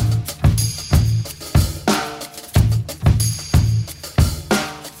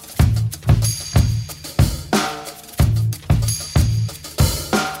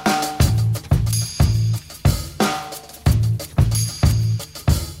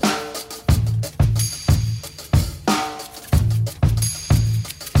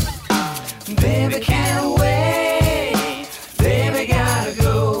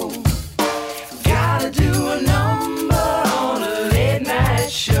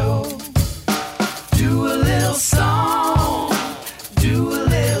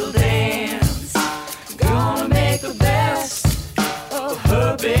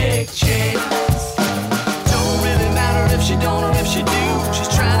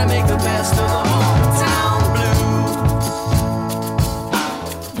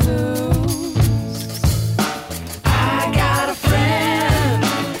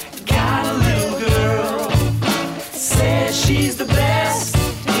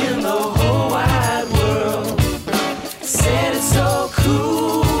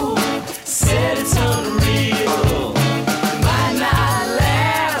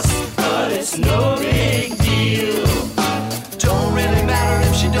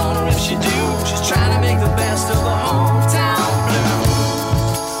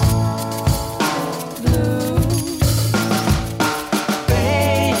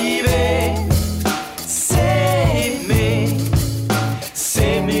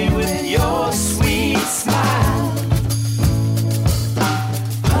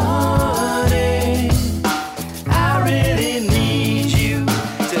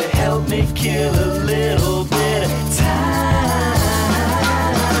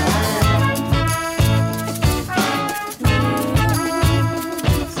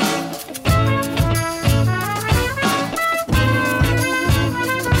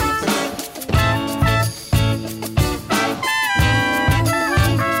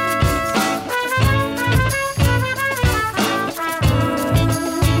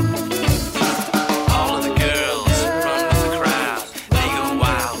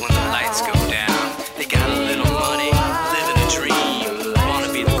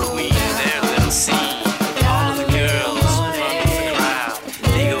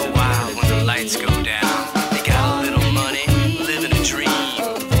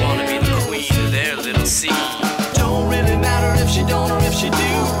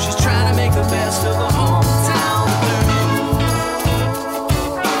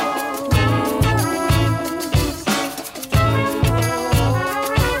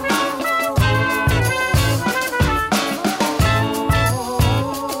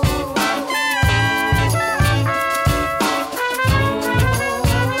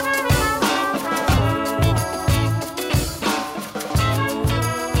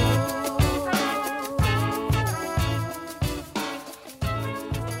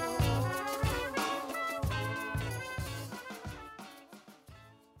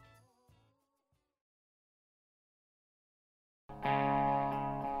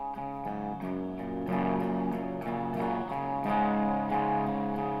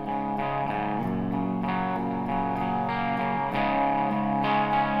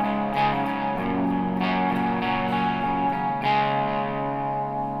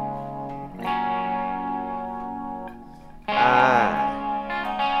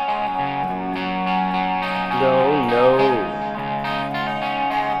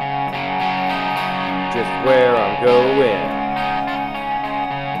 just where I'm going.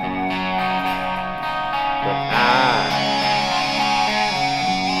 But I'm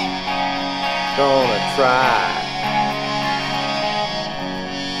gonna try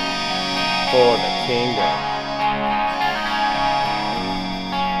for the kingdom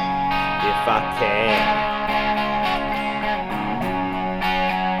if I can.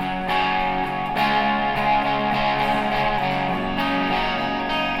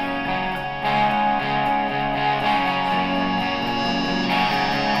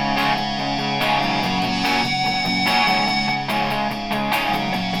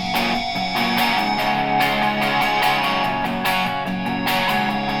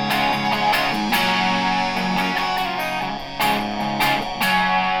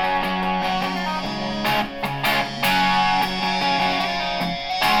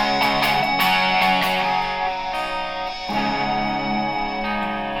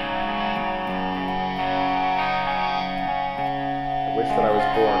 I wish that I was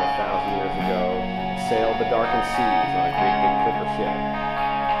born 1,000 years ago and sailed the darkened seas on a great big clipper ship,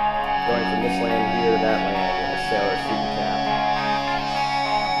 going from this land here to that land in a sailor's suit and cap,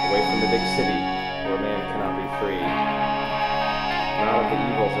 away from the big city where man cannot be free, not of the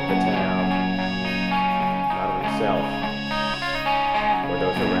evils of the town, not of himself or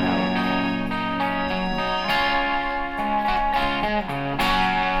those around.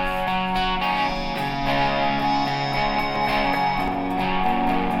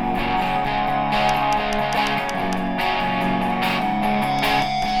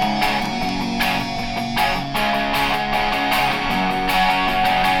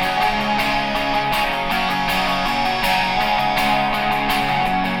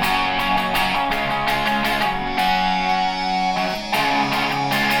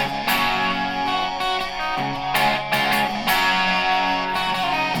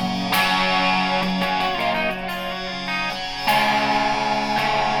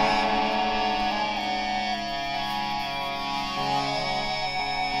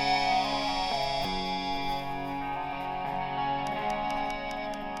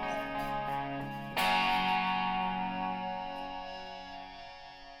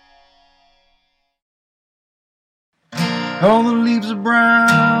 All the leaves are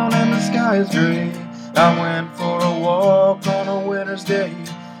brown and the sky is gray. I went for a walk on a winter's day.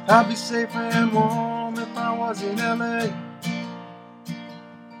 I'd be safe and warm if I was in LA.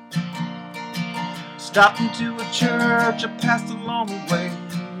 Stopped into a church I passed along the way.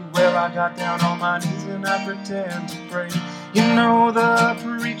 Well, I got down on my knees and I pretend to pray. You know the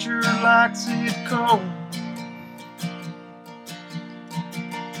preacher likes it cold.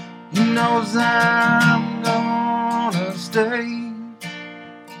 He knows I'm gonna stay.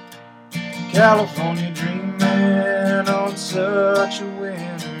 California dreaming on such a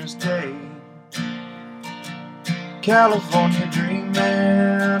winter's day. California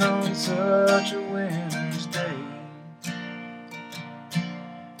dreaming on such a winter's day.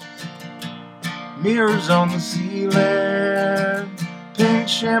 Mirrors on the ceiling, pink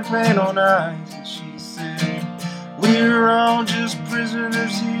champagne on ice, and she said, we're all just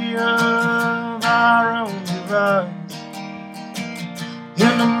prisoners here of our own device.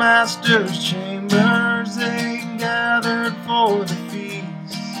 In the master's chambers they gathered for the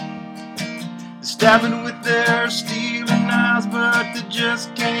feast, stabbing with their steely knives, but they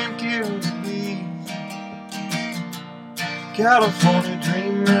just can't kill the beast. California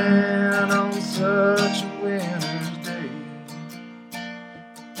dreaming on such a winter's day.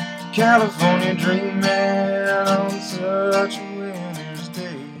 California dreaming on such a winter's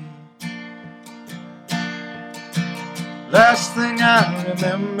day. Last thing I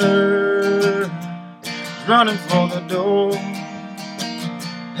remember is running for the door.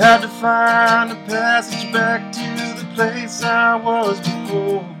 Had to find a passage back to the place I was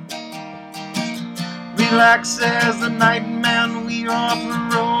before. Relax as the night man we are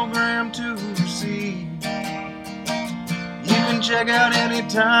programmed to receive. You can check out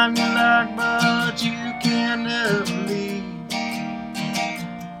anytime you like, but you can never leave.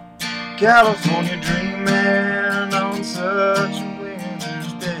 California dreaming on such a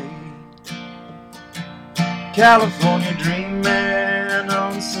winter's day. California dreaming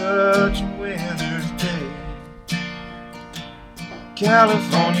on such a winter's day.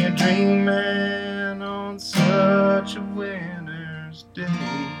 California dreaming on such a winter's day.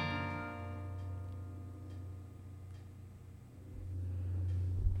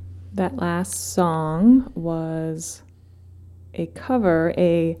 That last song was a cover,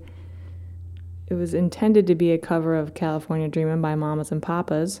 it was intended to be a cover of California Dreamin' by Mamas and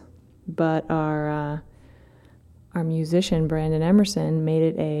Papas, but our musician Brandon Emerson made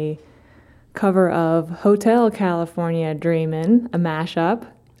it cover of Hotel California Dreamin', a mashup,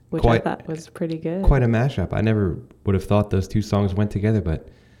 which Quite- I thought was pretty good. Quite a mashup. I never would have thought those two songs went together, but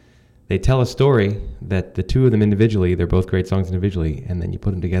they tell a story that the two of them individually, they're both great songs individually, and then you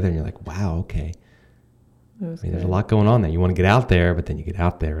put them together and you're like, wow, okay. It was I mean, there's a good. lot going on there. You want to get out there, but then you get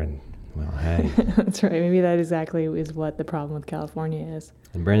out there and, well, hey. That's right. Maybe that exactly is what the problem with California is.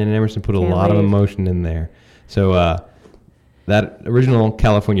 And Brandon and Emerson put a Can't lot of leave. emotion in there. So that original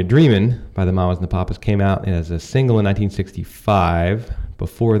California Dreamin' by the Mamas and the Papas came out as a single in 1965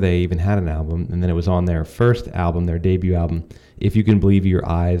 before they even had an album. And then it was on their first album, their debut album, If You Can Believe Your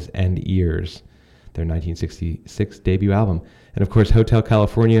Eyes and Ears, their 1966 debut album. And of course, Hotel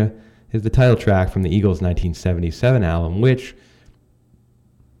California is the title track from the Eagles' 1977 album, which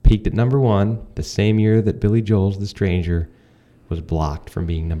peaked at number one the same year that Billy Joel's The Stranger was blocked from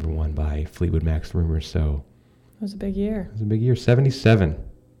being number one by Fleetwood Mac's Rumors. So It was a big year. it was a big year. 77.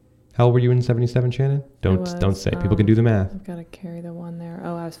 How old were you in 77, Shannon? Don't say. People can do the math. I've got to carry the one there.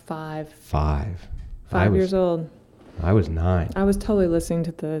 Oh, I was 5. 5. 5 years old. I was 9. I was totally listening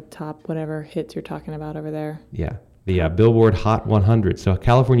to the top whatever hits you're talking about over there. Yeah. The Billboard Hot 100. So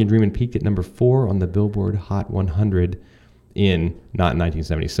California Dreamin' peaked at number 4 on the Billboard Hot 100 not in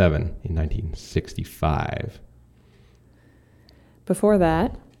 1977, in 1965. Before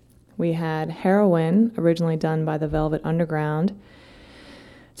that, we had Heroin, originally done by the Velvet Underground.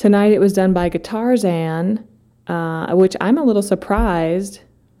 Tonight it was done by Guitarzan, which I'm a little surprised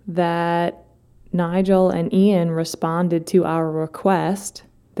that Nigel and Ian responded to our request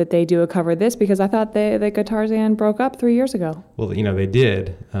that they do a cover of this, because I thought the Guitarzan broke up 3 years ago. Well, they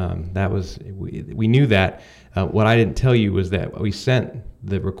did. We knew that. What I didn't tell you was that we sent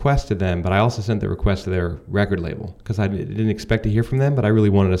the request to them, but I also sent the request to their record label because I didn't expect to hear from them, but I really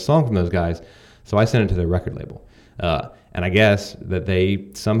wanted a song from those guys, so I sent it to their record label. And I guess that they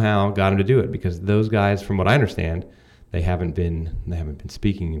somehow got them to do it because those guys, from what I understand, they haven't been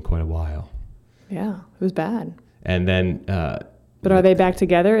speaking in quite a while. Yeah, it was bad. And then. But are they back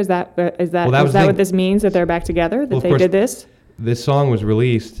together? Is that Well, that is was the that thing. what this means, that they're back together? That Well, of they course, did this? This song was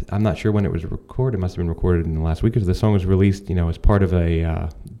released. I'm not sure when it was recorded. It must have been recorded in the last week or so. The song was released, as part of a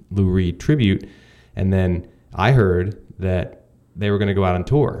Lou Reed tribute. And then I heard that they were going to go out on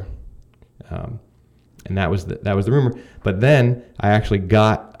tour, and that was the rumor. But then I actually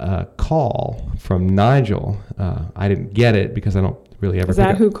got a call from Nigel. I didn't get it because I don't really ever. Is pick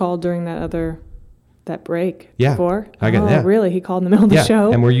that up. who called during that break? Yeah, Before? I got- Oh, yeah. really? He called in the middle of the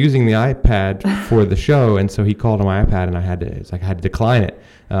show? And we're using the iPad for the show, and so he called on my iPad, and I had to decline it.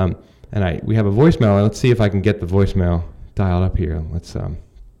 We have a voicemail. Let's see if I can get the voicemail dialed up here. Let's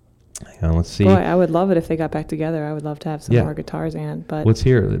see. Boy, I would love it if they got back together. I would love to have some Yeah. more Guitarzan. But Let's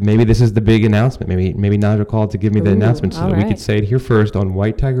hear it. Maybe this is the big announcement. Maybe Nigel called to give me the Ooh, announcement so all that we right. could say it here first on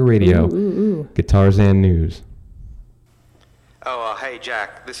White Tiger Radio, Ooh. Guitarzan News. Oh, hey,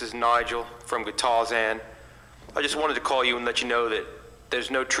 Jack. This is Nigel from Guitarzan. I just wanted to call you and let you know that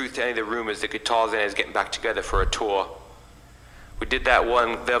there's no truth to any of the rumors that Guitarzan is getting back together for a tour. We did that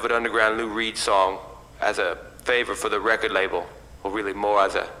one Velvet Underground Lou Reed song as a favor for the record label, or really more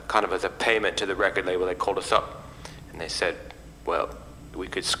as a payment to the record label. They called us up and they said, well, we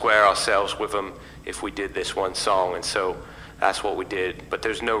could square ourselves with them if we did this one song, and so that's what we did. But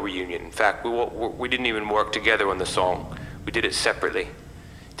there's no reunion. In fact, we didn't even work together on the song. We did it separately,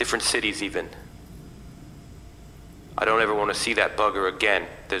 different cities even. I don't ever want to see that bugger again.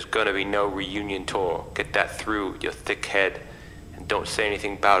 There's gonna be no reunion tour. Get that through your thick head, and don't say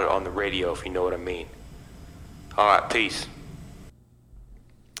anything about it on the radio if you know what I mean. All right, peace.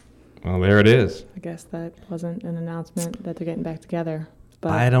 Well, there it is. I guess that wasn't an announcement that they're getting back together.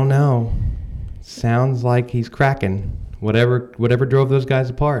 But I don't know. Sounds like he's cracking. Whatever drove those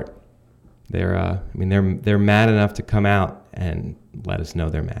guys apart. They're mad enough to come out and let us know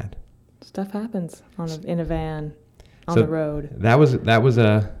they're mad. stuff happens in a van on So the road. That was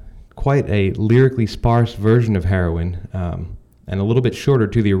quite a lyrically sparse version of Heroin, and a little bit shorter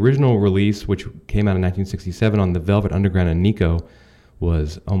too. The original release, which came out in 1967 on the Velvet Underground and Nico,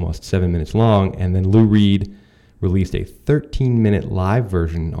 was almost 7 minutes long, and then Lou Reed released a 13-minute live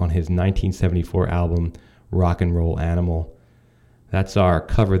version on his 1974 album Rock and Roll Animal. That's our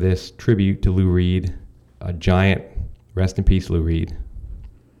Cover This tribute to Lou Reed, a giant. Rest in peace, Lou Reed.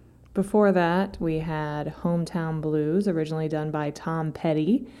 Before that, we had Hometown Blues, originally done by Tom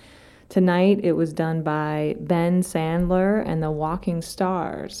Petty. Tonight, it was done by Ben Sandler and the Walking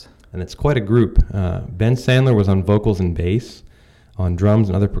Stars. And it's quite a group. Ben Sandler was on vocals and bass. On drums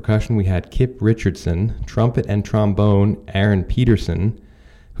and other percussion, we had Kip Richardson. Trumpet and trombone, Aaron Peterson,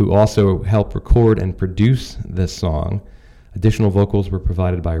 who also helped record and produce this song. Additional vocals were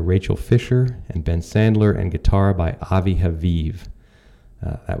provided by Rachel Fisher and Ben Sandler, and guitar by Avi Haviv.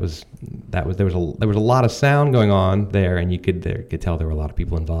 There was a lot of sound going on there, and you could tell there were a lot of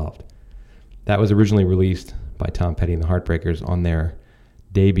people involved. That was originally released by Tom Petty and the Heartbreakers on their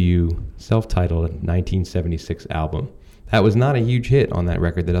debut self-titled 1976 album. That was not a huge hit on that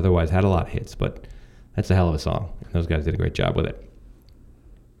record that otherwise had a lot of hits, but that's a hell of a song, and those guys did a great job with it.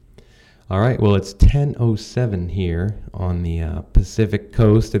 All right, well, it's 10:07 here on the Pacific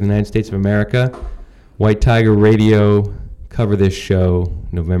Coast of the United States of America. White Tiger Radio cover this show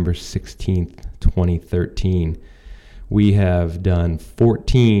November 16th, 2013. We have done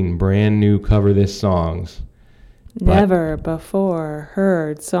 14 brand new Cover This songs. Never before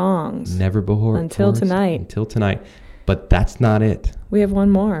heard songs. Never before. Until tonight. Until tonight. But that's not it. We have one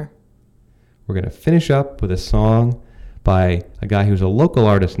more. We're going to finish up with a song by a guy who's a local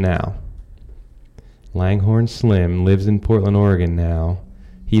artist now. Langhorne Slim lives in Portland, Oregon now.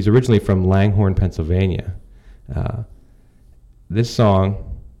 He's originally from Langhorne, Pennsylvania. This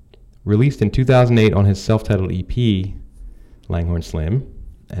song, released in 2008 on his self-titled EP, Langhorne Slim,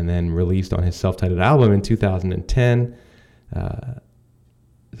 and then released on his self-titled album in 2010. The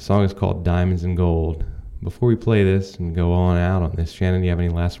song is called Diamonds and Gold. Before we play this and go on out on this, Shannon, do you have any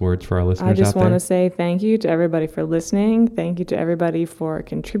last words for our listeners out there? I just want to say thank you to everybody for listening. Thank you to everybody for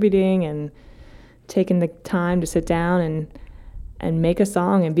contributing and taking the time to sit down and make a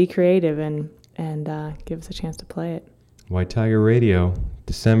song and be creative and give us a chance to play it. White Tiger Radio,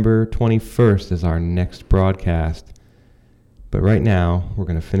 December 21st is our next broadcast. But right now, we're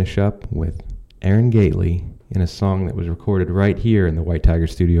going to finish up with Aaron Gately in a song that was recorded right here in the White Tiger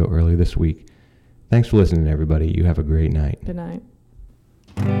studio earlier this week. Thanks for listening, everybody. You have a great night. Good night.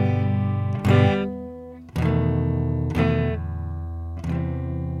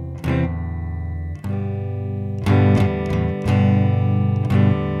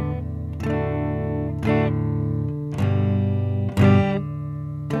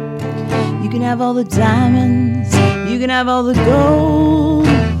 You can have all the diamonds, you can have all the gold.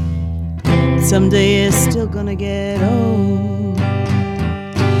 Someday you're still gonna get old.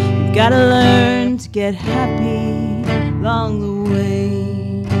 You've gotta learn to get happy along the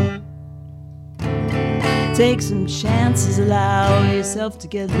way. Take some chances, allow yourself to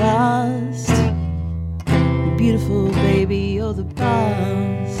get lost. You're beautiful, baby, you're the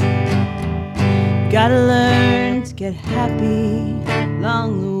boss. Gotta learn to get happy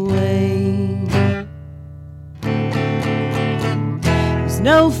along the way. There's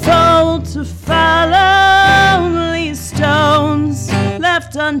no fault to follow, only stones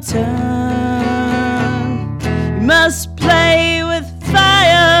left unturned. You must play with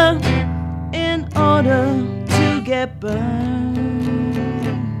fire in order to get burned.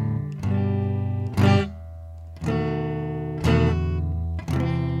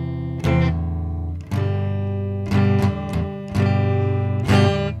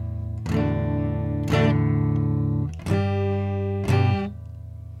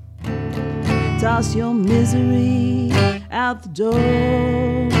 Toss your misery out the door.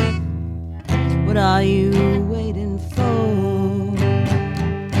 What are you waiting for?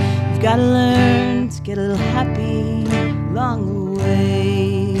 You've got to learn to get a little happy along the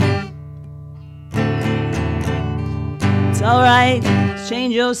way. It's alright to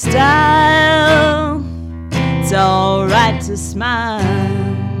change your style. It's alright to smile.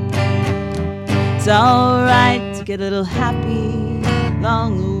 It's alright to get a little happy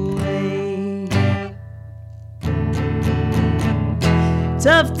along the way.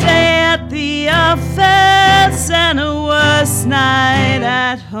 Tough day at the office and a worse night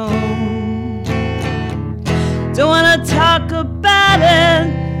at home. Don't wanna talk about it,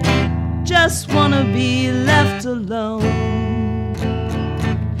 just wanna be left alone.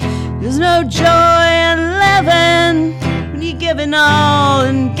 There's no joy in living when you're giving all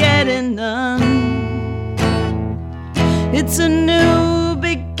and getting none. It's a new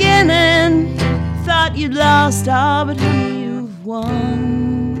beginning, thought you'd lost all, but honey, you've won.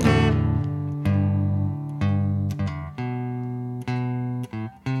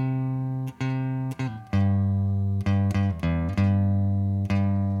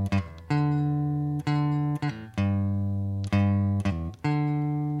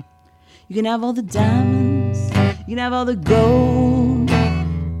 You can have all the diamonds, you can have all the gold.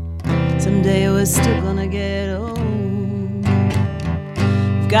 Someday we're still gonna get old.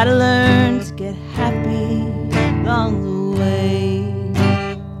 You've gotta learn to get happy along the way.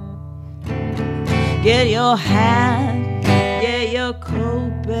 Get your hat, get your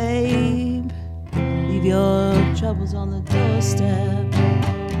coat, babe. Leave your troubles on the doorstep.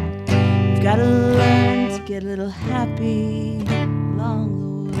 You've gotta learn to get a little happy along the